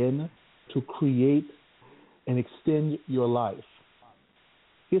begin to create and extend your life.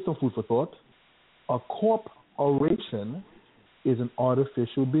 Here's some food for thought. A corporation is an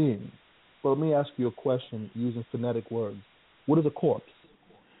artificial being. Well, let me ask you a question using phonetic words. What is a corpse?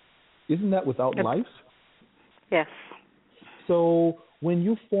 Isn't that without life? Yes. So when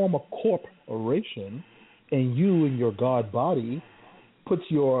you form a corporation and you in your God body puts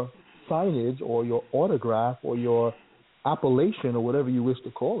your signage or your autograph or your appellation or whatever you wish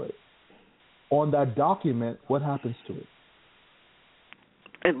to call it on that document, what happens to it?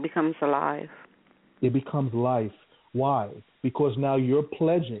 It becomes alive. It becomes life. Why? Because now you're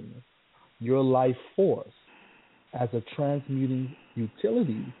pledging your life force as a transmuting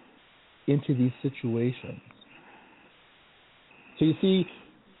utility into these situations. So you see,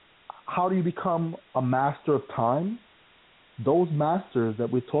 how do you become a master of time? Those masters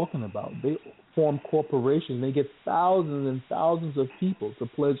that we're talking about, they form corporations. They get thousands and thousands of people to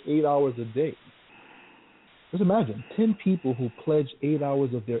pledge 8 hours a day. Just imagine, 10 people who pledge 8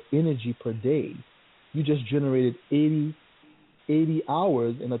 hours of their energy per day. You just generated 80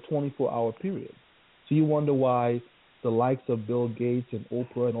 hours in a 24-hour period. So you wonder why the likes of Bill Gates and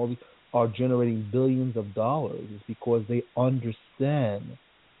Oprah and all these are generating billions of dollars. It's because they understand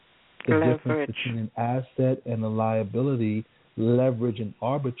the difference between an asset and a liability, leverage and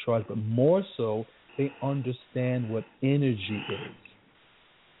arbitrage, but more so, they understand what energy is.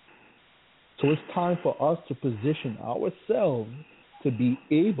 So it's time for us to position ourselves to be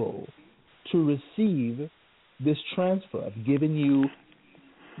able to receive this transfer. I've given you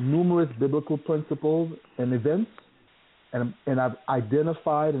numerous biblical principles and events, and I've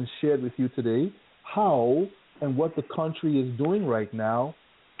identified and shared with you today how and what the country is doing right now.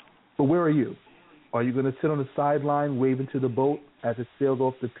 But where are you? Are you going to sit on the sideline waving to the boat as it sails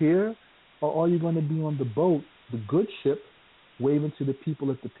off the pier? Or are you going to be on the boat, the good ship, waving to the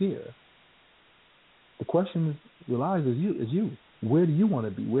people at the pier? The question is you. Where do you want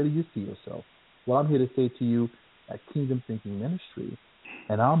to be? Where do you see yourself? Well, I'm here to say to you at Kingdom Thinking Ministry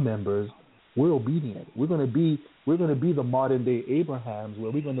and our members, we're obedient. We're going to be the modern day Abrahams,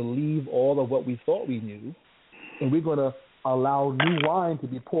 where we're going to leave all of what we thought we knew, and we're going to allow new wine to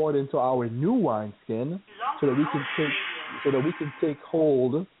be poured into our new wineskin, so that we can take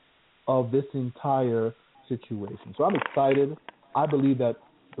hold of this entire situation. So I'm excited. I believe that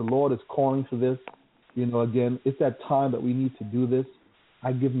the Lord is calling for this. Again, it's that time that we need to do this.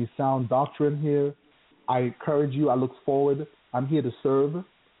 I give you sound doctrine here. I encourage you. I look forward. I'm here to serve.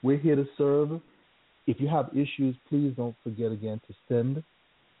 We're here to serve. If you have issues, please don't forget again to send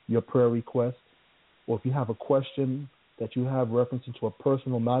your prayer request. Or if you have a question that you have reference to a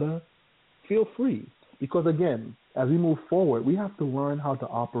personal matter, feel free. Because again, as we move forward, we have to learn how to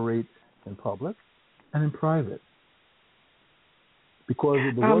operate in public and in private. Because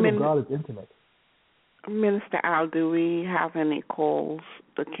the Word of God is intimate. Minister Al, do we have any calls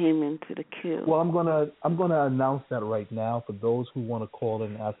that came into the queue? Well, I'm gonna announce that right now. For those who want to call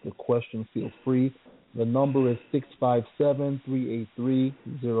in and ask a question, feel free. The number is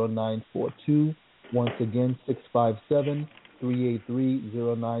 657-383-0942. Once again,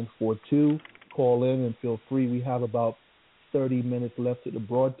 657-383-0942. Call in and feel free. We have about 30 minutes left of the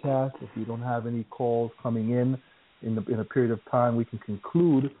broadcast. If you don't have any calls coming in a period of time, we can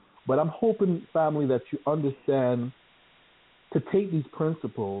conclude. But I'm hoping, family, that you understand to take these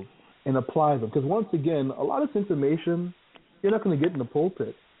principles and apply them. Because once again, a lot of this information you're not going to get in the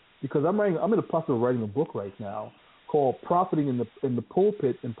pulpit. Because I'm in the process of writing a book right now called "Profiting in the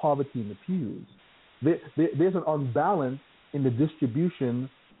Pulpit and Poverty in the Pews." There's an unbalance in the distribution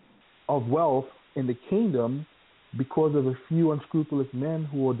of wealth in the kingdom because of a few unscrupulous men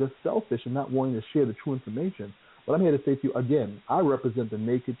who are just selfish and not wanting to share the true information. But I'm here to say to you again, I represent the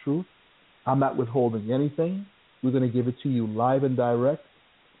naked truth. I'm not withholding anything. We're going to give it to you live and direct,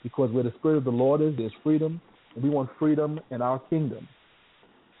 because where the Spirit of the Lord is, there's freedom, and we want freedom in our kingdom.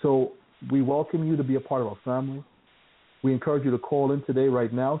 So we welcome you to be a part of our family. We encourage you to call in today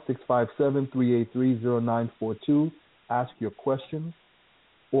right now, 657-383-0942. Ask your questions.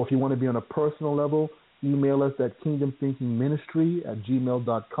 Or if you want to be on a personal level, email us at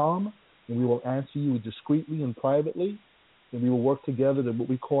kingdomthinkingministry@gmail.com, and we will answer you discreetly and privately. And we will work together to what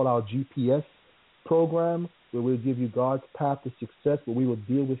we call our GPS program, where we'll give you God's path to success, where we will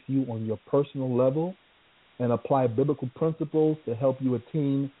deal with you on your personal level and apply biblical principles to help you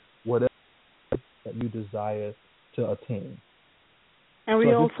attain whatever that you desire to attain. And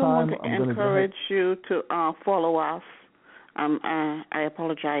we also want to encourage you to follow us. I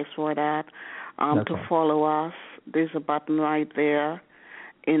apologize for that. To follow us, there's a button right there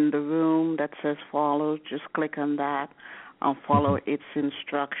in the room that says follow. Just click on that and follow its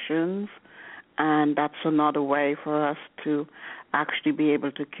instructions. And that's another way for us to actually be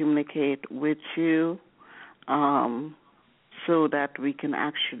able to communicate with you, so that we can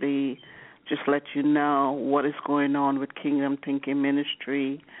actually just let you know what is going on with Kingdom Thinking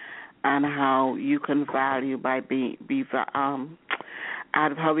Ministry and how you can value by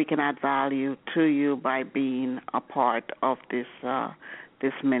how we can add value to you by being a part of this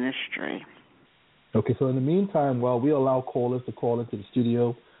ministry. Okay, so in the meantime, while we allow callers to call into the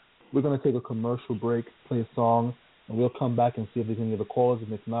studio, we're going to take a commercial break, play a song, and we'll come back and see if there's any other callers,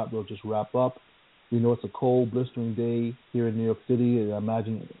 and if not, we'll just wrap up. We know it's a cold, blistering day here in New York City, and I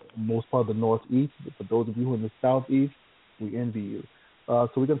imagine most part of the Northeast. But for those of you who are in the Southeast, we envy you. So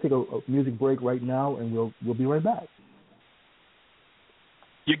we're going to take a music break right now, and we'll be right back.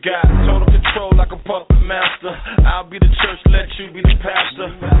 You got total control like a puppet master. I'll be the church, let you be the pastor.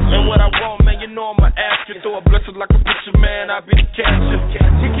 And what I want, man, you know I'ma ask you. Throw a blessing like a pitcher, man, I'll be the catcher.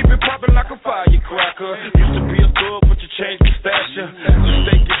 You keep it popping like a firecracker. Used to be a thug, but you changed the stature. The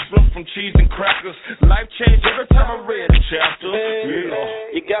steak is shrimp from cheese and crackers. Life changed every time I read a chapter.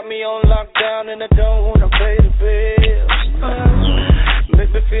 Yeah. You got me on lockdown and I don't wanna pay the bills. Make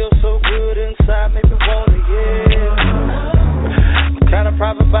me feel so good inside, make me wanna yell. Kinda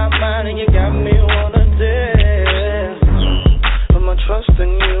private by mine and you got me wanna dance. I'ma trust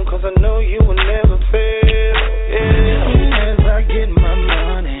in you cause I know you will never fail. Yeah. As I get my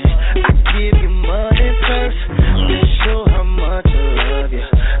money, I give you money first. To show how much I love you,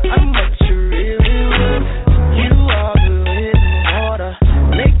 how much you really worth. You are the living water,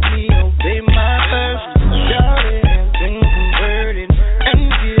 make me obey my thirst. Shawty has been converted and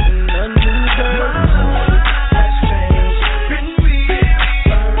given a new birth.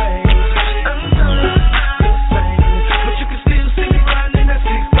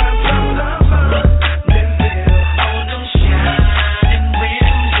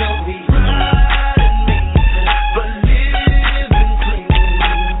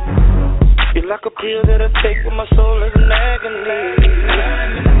 Like a pill that I take when my soul is in agony.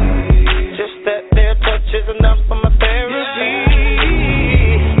 Just that their touch is enough for my therapy.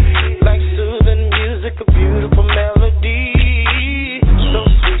 Like soothing music, a beautiful melody.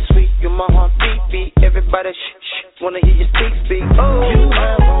 By that wanna hear you speak. Oh, you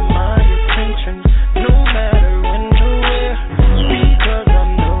have all my attention, no matter when or where. Because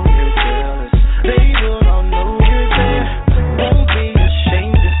I know you're jealous, they will all know you're there. Won't be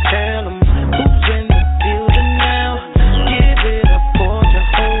ashamed to tell them who's in the building now. Give it up for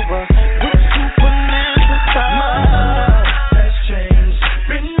Jehovah with supernatural power. My life has changed,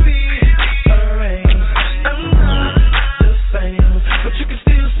 been rearranged. I'm not the same, but you can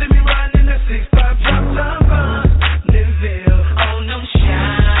still see me riding in that 6'5" drop top Bonneville. On them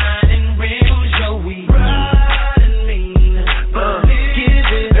shining rims, yo, we riding mean. But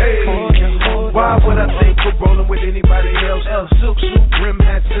give it up for Jehovah. Why would I think of rolling with anybody else? Silk suit, rim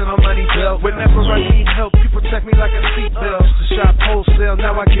hats, and a money belt. Whenever I need help, you protect me like a seatbelt. To shop wholesale,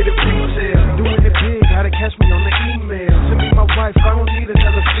 now I get it retail. Doing it big, how to catch me on the email. Send me my wife, I don't need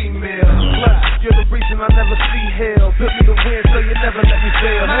another female. Plus, you're the reason I never see hell. Built me to win, so you never let me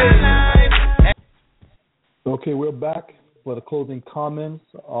fail. Hey. Okay, we're back for the closing comments.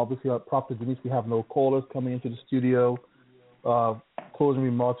 Obviously, Prophet Denise, we have no callers coming into the studio. Closing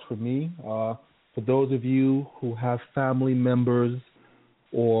remarks for me. For those of you who have family members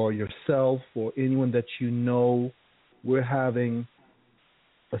or yourself or anyone that you know, we're having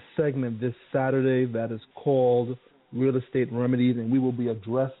a segment this Saturday that is called Real Estate Remedies, and we will be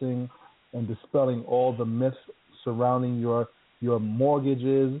addressing and dispelling all the myths surrounding your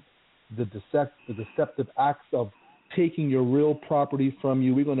mortgages, the deceptive acts of taking your real property from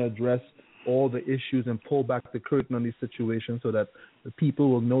you. We're going to address all the issues and pull back the curtain on these situations so that the people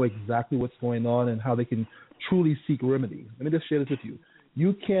will know exactly what's going on and how they can truly seek remedy. Let me just share this with you.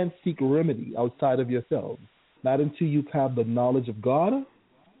 You can't seek remedy outside of yourself, not until you have the knowledge of God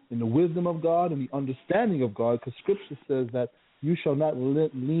and the wisdom of God and the understanding of God, because Scripture says that you shall not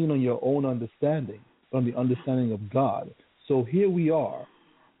lean on your own understanding, but on the understanding of God. So here we are,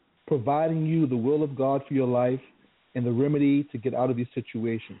 providing you the will of God for your life and the remedy to get out of these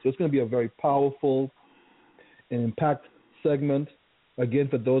situations. So it's going to be a very powerful and impact segment. Again,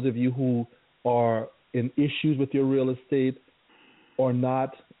 for those of you who are in issues with your real estate or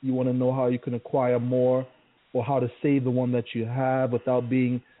not, you want to know how you can acquire more or how to save the one that you have without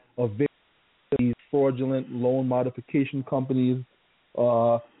being a victim of these fraudulent loan modification companies,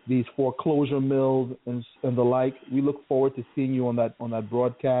 these foreclosure mills and the like. We look forward to seeing you on that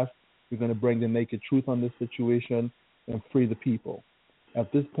broadcast. We're going to bring the naked truth on this situation and free the people.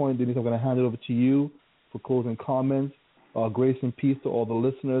 At this point, Denise, I'm going to hand it over to you for closing comments. Grace and peace to all the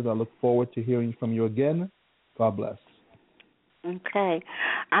listeners. I look forward to hearing from you again. God bless. Okay.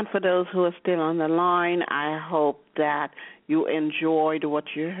 And for those who are still on the line, I hope that you enjoyed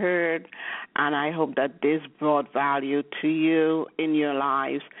what you heard, and I hope that this brought value to you in your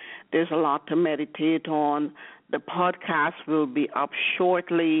lives. There's a lot to meditate on. The podcast will be up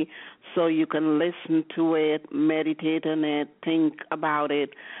shortly, so you can listen to it, meditate on it, think about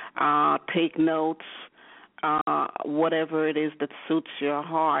it, take notes, whatever it is that suits your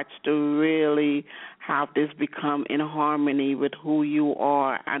hearts to really have this become in harmony with who you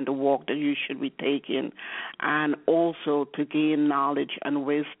are and the walk that you should be taking, and also to gain knowledge and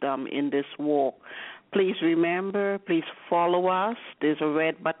wisdom in this walk. Please remember, please follow us. There's a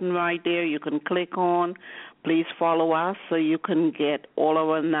red button right there you can click on. Please follow us so you can get all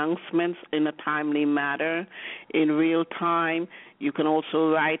our announcements in a timely manner, in real time. You can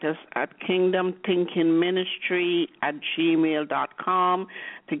also write us at kingdomthinkingministry@gmail.com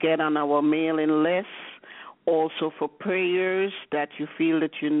to get on our mailing list. Also for prayers that you feel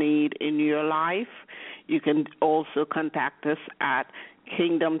that you need in your life, you can also contact us at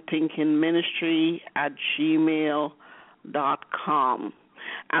kingdomthinkingministry@gmail.com.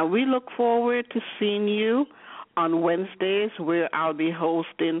 And we look forward to seeing you on Wednesdays, where I'll be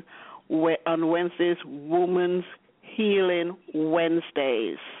hosting on Wednesdays Women's Healing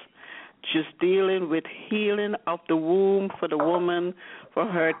Wednesdays. Just dealing with healing of the womb for the woman, for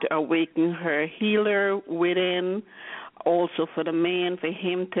her to awaken her healer within. Also for the man, for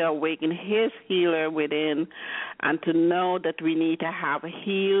him to awaken his healer within, and to know that we need to have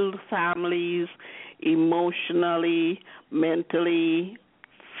healed families emotionally, mentally,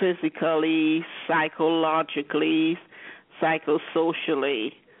 physically, psychologically,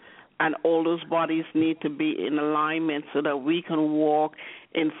 psychosocially. And all those bodies need to be in alignment so that we can walk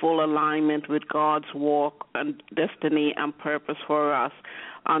in full alignment with God's walk and destiny and purpose for us.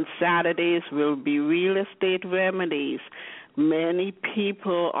 On Saturdays will be real estate remedies. Many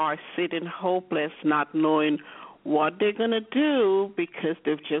people are sitting hopeless, not knowing what they're going to do because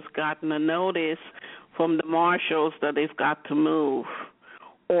they've just gotten a notice from the marshals that they've got to move.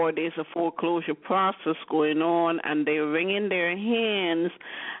 Or there's a foreclosure process going on and they're wringing their hands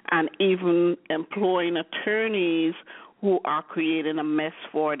and even employing attorneys who are creating a mess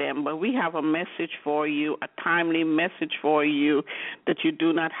for them. But we have a message for you, a timely message for you, that you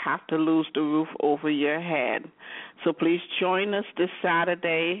do not have to lose the roof over your head. So please join us this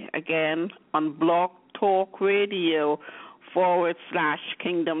Saturday again on Blog Talk Radio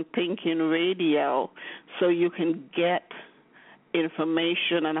 /Kingdom Thinking Radio, so you can get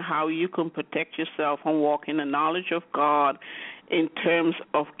information on how you can protect yourself and walk in the knowledge of God in terms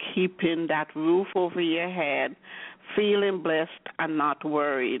of keeping that roof over your head, feeling blessed and not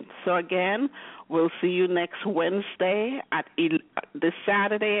worried. So again, we'll see you next Wednesday this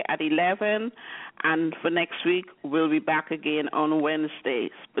Saturday at 11, and for next week we'll be back again on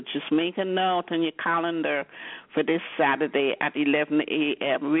Wednesdays. But just make a note on your calendar for this Saturday at 11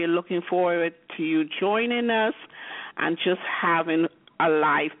 a.m. We're looking forward to you joining us and just having a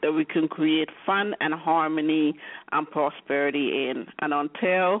life that we can create fun and harmony and prosperity in. And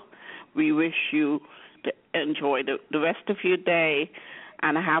until, we wish you to enjoy the rest of your day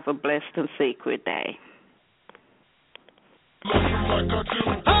and have a blessed and sacred day. Once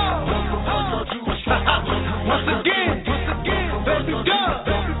again, baby girl,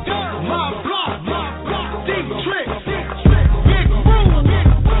 my block, deep trick, big room,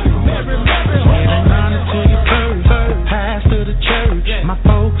 Mary. Honor to your pastor to the church, my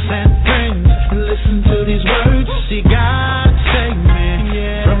folks and friends, listen to these words. See God